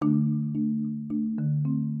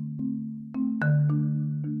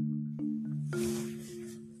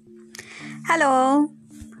Hello.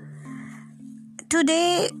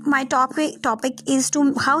 Today my topic is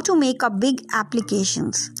to how to make a big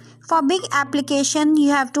applications. For big application, you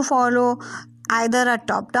have to follow either a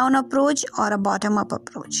top-down approach or a bottom-up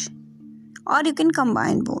approach, or you can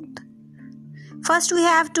combine both. First, we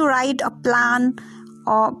have to write a plan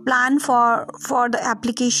for the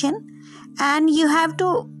application, and you have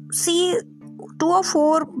to see 2 or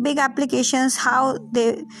 4 big applications how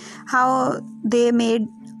they made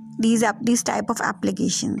these type of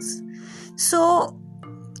applications. So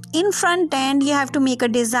in front end you have to make a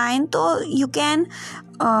design, so you can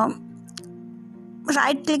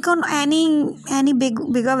right click on any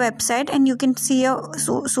bigger website and you can see a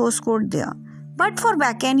source code there. But for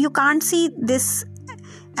backend you can't see this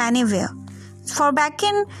anywhere. For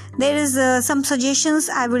backend there is some suggestions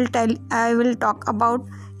I will talk about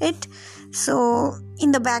it. So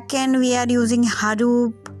in the backend we are using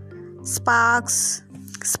Hadoop, Sparks,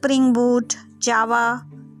 Spring Boot, Java.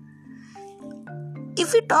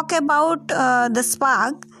 If we talk about the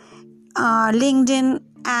Spark, LinkedIn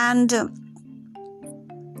and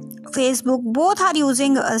Facebook both are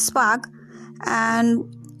using Spark,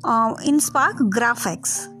 and in Spark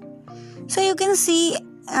GraphX. So you can see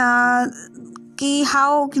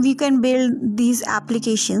how we can build these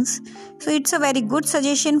applications. So it's a very good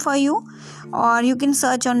suggestion for you, or you can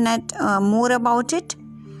search on net more about it.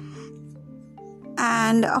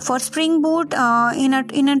 And for Spring Boot, in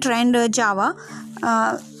a trend Java,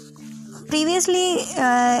 previously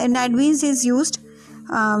NetBeans is used.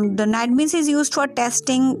 The NetBeans is used for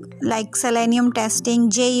testing like Selenium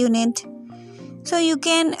testing, JUnit. So you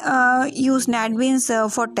can use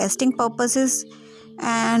NetBeans for testing purposes.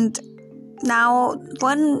 And now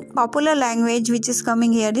one popular language which is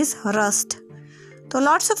coming here is Rust. So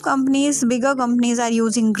lots of companies, bigger companies are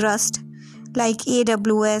using Rust, like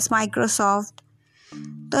AWS, Microsoft.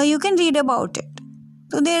 So you can read about it.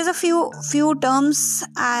 So there's a few terms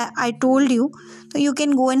I told you. So you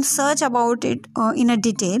can go and search about it in a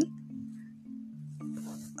detail.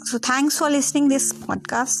 So thanks for listening this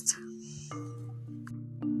podcast.